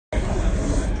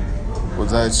我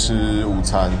在吃午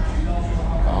餐，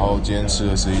然后今天吃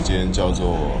的是一间叫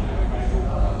做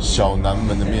小南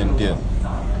门的面店。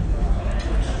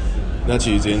那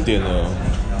其实这间店呢，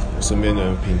我身边的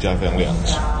人评价非常两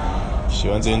极。喜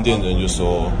欢这间店的人就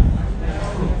说，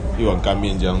一碗干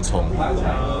面加葱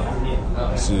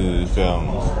是非常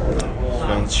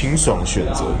清爽的选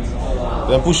择。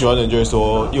但不喜欢的人就会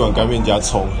说，一碗干面加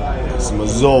葱，什么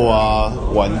肉啊、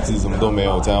丸子什么都没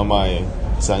有，这样卖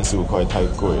35块太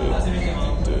贵了。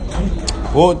对，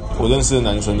不过我认识的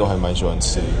男生都还蛮喜欢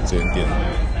吃这间店的。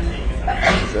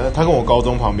他跟我高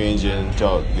中旁边一间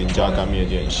叫林家干面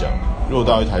店像。如果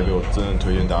大家去台北，我真的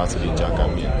推荐大家吃林家干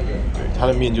面。对，它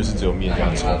的面就是只有面加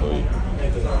葱而已。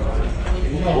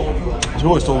其实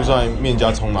我也说不上来面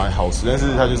加葱哪里好吃，但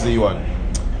是它就是一碗，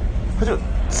它就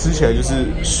吃起来就是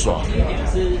爽。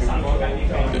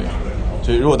对，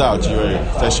所以如果大家有机会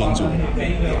在新竹的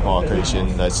话，可以先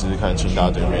来吃吃看清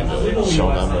大对面的小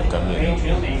南门干面。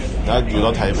大家有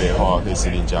到台北的话，可以吃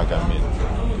林家干面。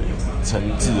诚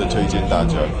挚的推荐大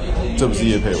家，这不是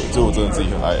业配我，这我真的自己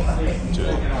很爱。就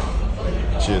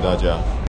谢谢大家。